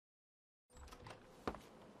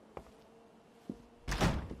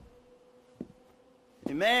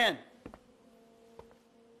Hey, man.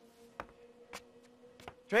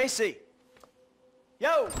 Tracy.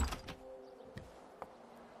 Yo!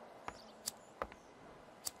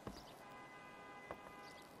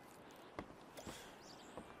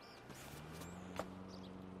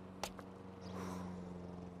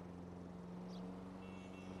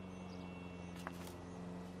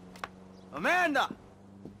 Amanda!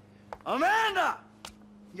 Amanda!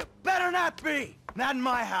 You better not be! Not in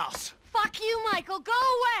my house. Fuck you, Michael. Go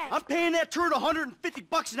away! I'm paying that turd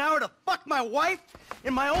 $150 an hour to fuck my wife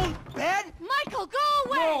in my own bed? Michael, go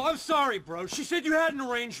away! No, I'm sorry, bro. She said you had an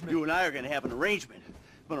arrangement. You and I are gonna have an arrangement. I'm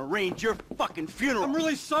gonna arrange your fucking funeral. I'm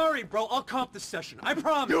really sorry, bro. I'll comp the session. I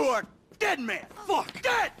promise. You are dead, man! Fuck!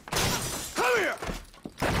 Dead! Come here!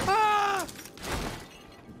 Ah!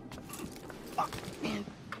 Fuck, man.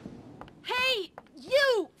 Hey,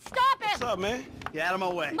 you! Stop it! What's up, man? Get out of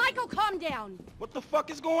my way. Michael, calm down. What the fuck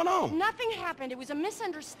is going on? Nothing happened. It was a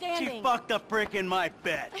misunderstanding. She fucked a prick in my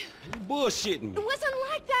bed. You bullshitting It me. wasn't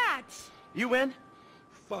like that. You in?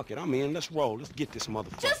 Fuck it, I'm in. Let's roll. Let's get this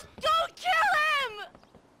motherfucker. Just don't kill him!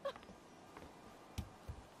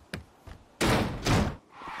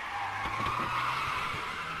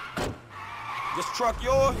 This truck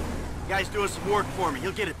yours? Guy's doing some work for me.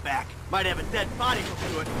 He'll get it back. Might have a dead body to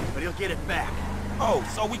do it, but he'll get it back. Oh,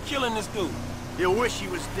 so we killing this dude? He'll wish he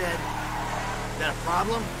was dead. Is that a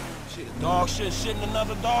problem? Shit, a dog shouldn't shit in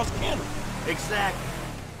another dog's kennel. Exactly.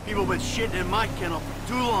 People been shitting in my kennel for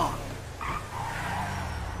too long.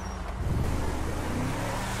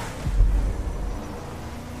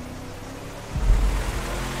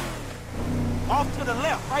 Off to the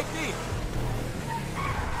left, right there.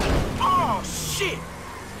 Oh, shit!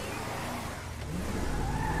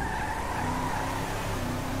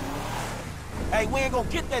 Hey, we ain't gonna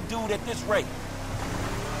get that dude at this rate.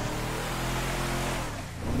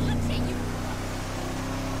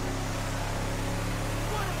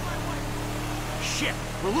 Shit,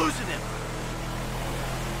 we're losing him.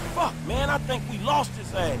 Fuck, man, I think we lost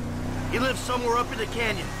his ass. He lives somewhere up in the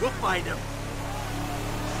canyon. We'll find him.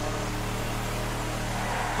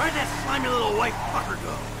 Where'd that slimy little white fucker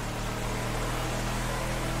go?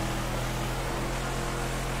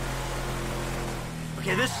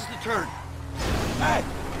 Okay, this is the turn. Hey,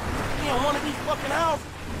 he in one of these fucking houses.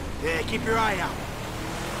 Yeah, keep your eye out.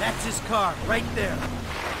 That's his car, right there.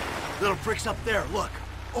 Little prick's up there, look.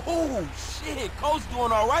 Oh, shit, Cole's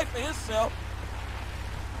doing all right for himself.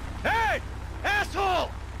 Hey! Asshole!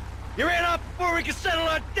 You ran off before we could settle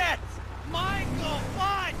our debts! Michael,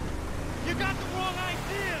 what? You got the wrong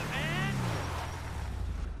idea,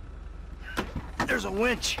 man. There's a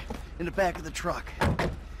winch in the back of the truck.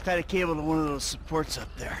 Tied a cable to one of those supports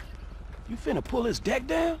up there. You finna pull his deck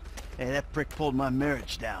down? Hey, that prick pulled my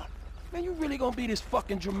marriage down. Man, you really gonna be this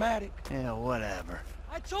fucking dramatic? Yeah, whatever.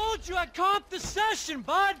 I told you I'd comp the session,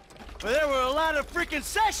 bud. Well, there were a lot of freaking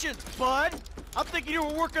sessions, bud! I'm thinking you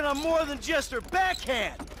were working on more than just her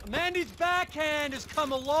backhand! Mandy's backhand has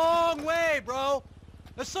come a long way, bro.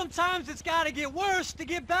 But sometimes it's gotta get worse to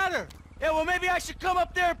get better. Yeah, well, maybe I should come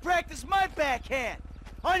up there and practice my backhand!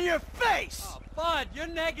 On your face! Oh, bud, your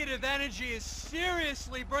negative energy is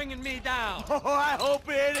seriously bringing me down. Oh, I hope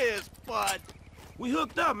it is, bud! We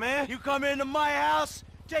hooked up, man. You come into my house,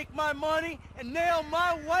 take my money, and nail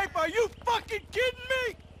my wife? Are you fucking kidding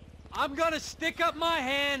me? I'm gonna stick up my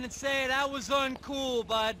hand and say that was uncool,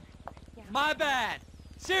 bud. My bad.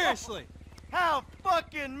 Seriously. How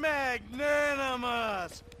fucking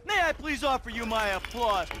magnanimous! May I please offer you my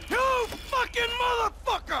applause? You fucking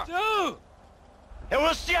motherfucker! Dude! And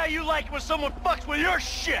we'll see how you like it when someone fucks with your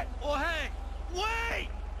shit! Well, hey, wait!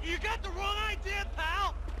 You got the wrong idea,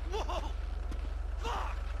 pal! Whoa!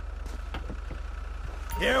 Fuck!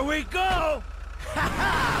 Here we go! Ha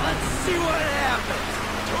ha! Let's see what happens!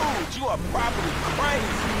 Dude, you are probably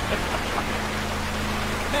crazy.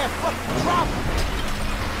 Man, fucking drop him.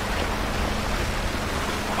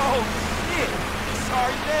 Oh, shit.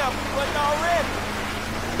 Sorry damn, he wasn't already.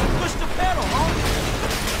 Push the pedal, homie.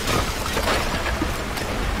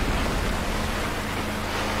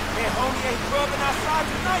 Man, homie ain't drugging outside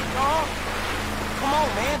tonight, dawg. Come on,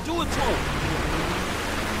 man, do it to him.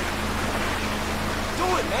 Do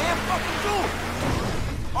it, man, fucking do it.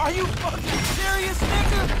 Are you fucking serious,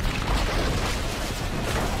 nigga?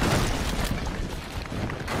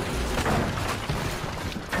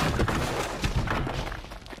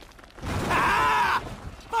 Ah!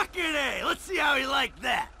 Fucking A! Let's see how he liked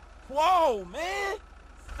that! Whoa, man.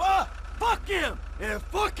 Fuck him! And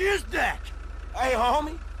fuck his deck! Hey,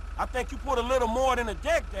 homie, I think you put a little more than a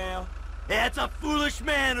deck down. That's a foolish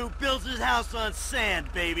man who builds his house on sand,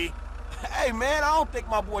 baby. Hey, man, I don't think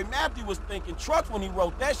my boy Matthew was thinking trucks when he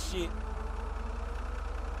wrote that shit.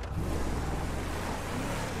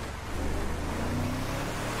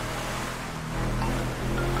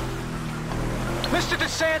 Mr.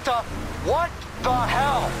 DeSanta, what the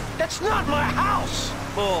hell? That's not my house!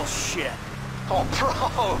 Bullshit. Oh,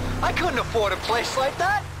 bro, I couldn't afford a place like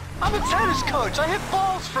that. I'm a tennis coach. I hit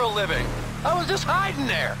balls for a living. I was just hiding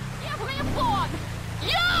there.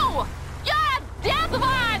 You! You're a dead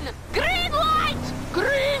one! Green light!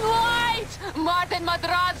 Green light! Martin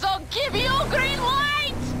Madrazo, give you green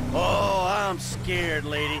light! Oh, I'm scared,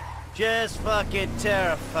 lady. Just fucking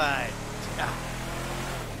terrified.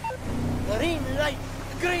 Green light!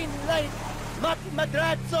 Green light! Martin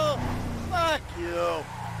Madrazo! Fuck you!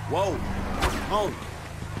 Whoa. Homie.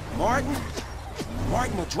 Martin?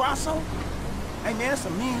 Martin Madrazo? Hey, man, that's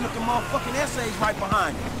some mean-looking motherfucking essays right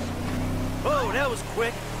behind you. Oh, that was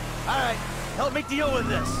quick. All right, help me deal with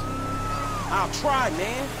this. I'll try,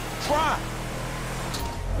 man. Try.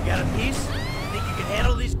 You got a piece? Think you can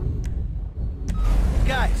handle these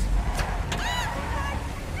guys?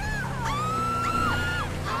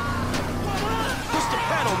 Push the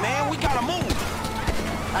pedal, man. We gotta move.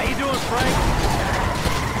 How you doing, Frank?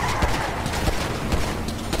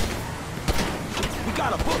 We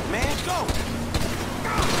got a book, man. Go.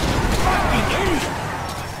 Fucking idiot.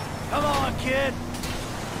 Come on, kid.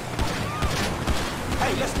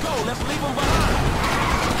 Hey, let's go. Let's leave him behind.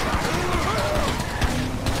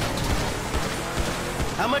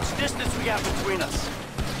 How much distance we got between us?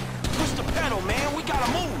 Push the pedal, man. We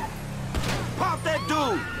gotta move. Pop that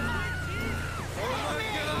dude.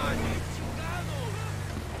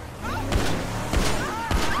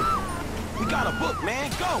 We got a book, man.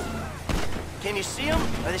 Go. Can you see them?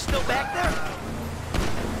 Are they still back there?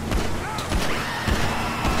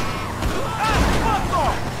 Fuck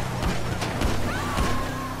off!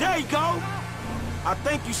 There you go. I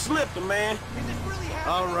think you slipped him, man.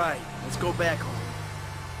 All right, let's go back home.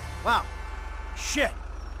 Wow. Shit.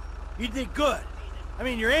 You did good. I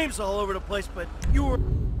mean, your aim's all over the place, but you were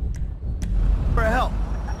for help.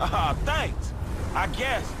 Thanks. I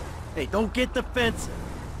guess. Hey, don't get defensive.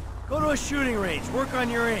 Go to a shooting range, work on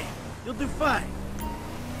your aim. You'll do fine.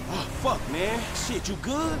 Oh, fuck, man. Shit, you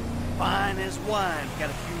good? Fine as wine. Got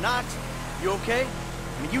a few knocks. You okay?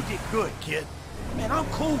 I mean, you did good, kid. Man, I'm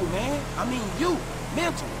cool, man. I mean, you.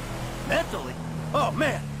 Mentally. Mentally? Oh,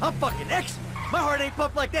 man, I'm fucking excellent. My heart ain't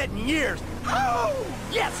pumped like that in years. Oh,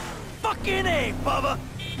 yes! Fucking A, Bubba!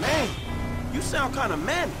 Man, you sound kind of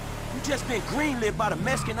manic. You just been greenlit by the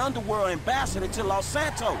Mexican underworld ambassador to Los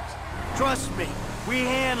Santos. Trust me, we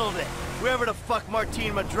handled it. Whoever the fuck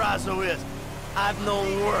Martin Madrazo is, I've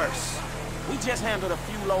known worse. We just handled a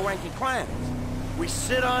few low-ranking clients. We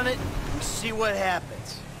sit on it, we see what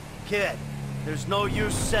happens. Kid, there's no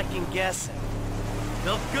use second-guessing.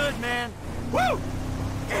 Felt good, man. Woo!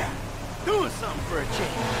 Yeah, doing something for a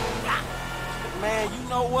change. Man, you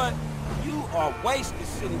know what? You are wasted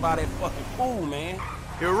sitting by that fucking pool, man.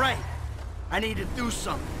 You're right. I need to do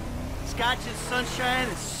something. Scotch and sunshine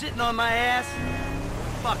and sitting on my ass?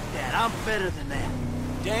 Fuck that, I'm better than that.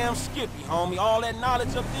 Damn Skippy, homie. All that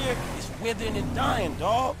knowledge up there is withering and dying,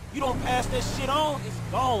 dawg. You don't pass that shit on, it's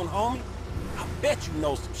gone, homie. I bet you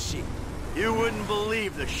know some shit. You wouldn't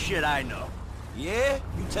believe the shit I know. Yeah?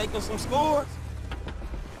 You taking some scores?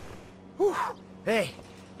 Whew. Hey,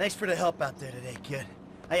 thanks for the help out there today, kid.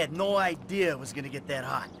 I had no idea it was gonna get that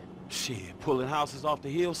hot. Shit, pulling houses off the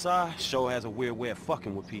hillside sure has a weird way of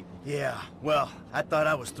fucking with people. Yeah, well, I thought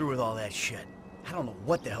I was through with all that shit. I don't know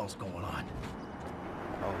what the hell's going on.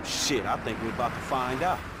 Oh shit, I think we're about to find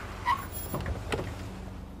out.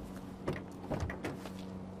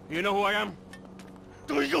 You know who I am?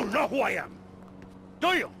 Do you know who I am? Do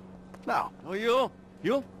you? No. Oh, you?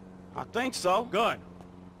 You? I think so. Good.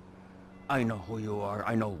 I know who you are.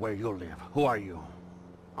 I know where you live. Who are you?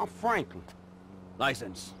 I'm Franklin.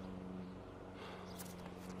 License.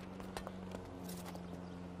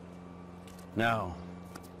 Now,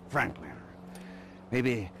 Franklin,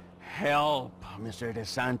 maybe help Mr.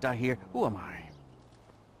 DeSanta here. Who am I?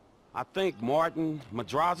 I think Martin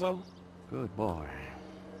Madrazo. Good boy.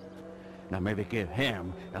 Now maybe give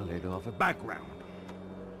him a little of a background.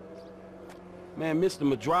 Man, Mr.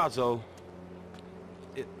 Madrazo...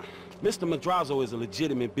 Mr. Madrazo is a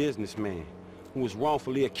legitimate businessman who was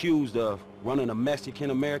wrongfully accused of running a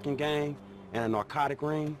Mexican-American gang and a narcotic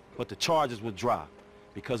ring, but the charges were dropped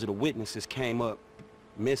because of the witnesses came up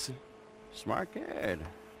missing. Smart kid.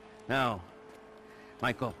 Now,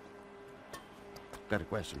 Michael, got a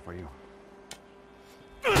question for you.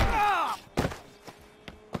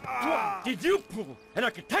 Did you pull an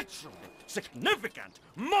architectural significant,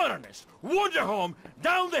 modernist wonder home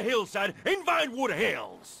down the hillside in Vinewood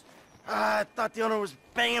Hills. I thought the owner was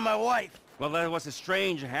banging my wife. Well, that was a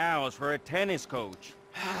strange house for a tennis coach.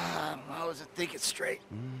 I wasn't thinking straight.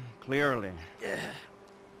 Clearly. Yeah.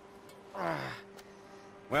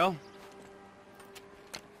 Well,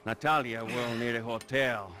 Natalia will need a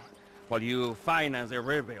hotel while you finance the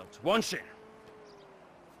rebuild, won't she?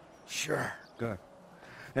 Sure. Good.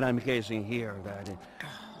 And I'm guessing here that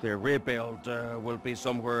the rebuild will be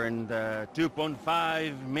somewhere in the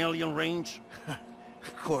 2.5 million range?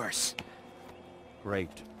 Of course. Great.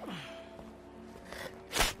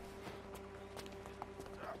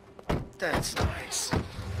 That's nice.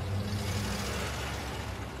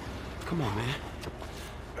 Come on, man.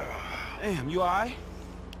 Damn, you all right?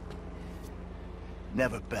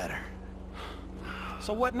 Never better.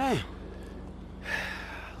 So what now?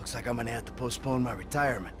 Looks like I'm gonna have to postpone my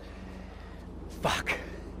retirement. Fuck.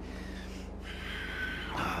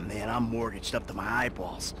 Oh man, I'm mortgaged up to my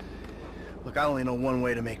eyeballs. Look, I only know one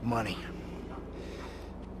way to make money.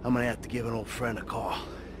 I'm gonna have to give an old friend a call.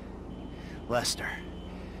 Lester.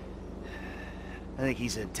 I think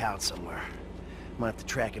he's in town somewhere. I'm gonna have to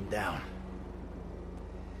track him down.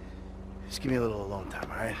 Just give me a little alone time,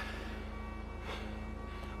 all right?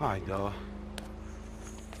 All right, dawg.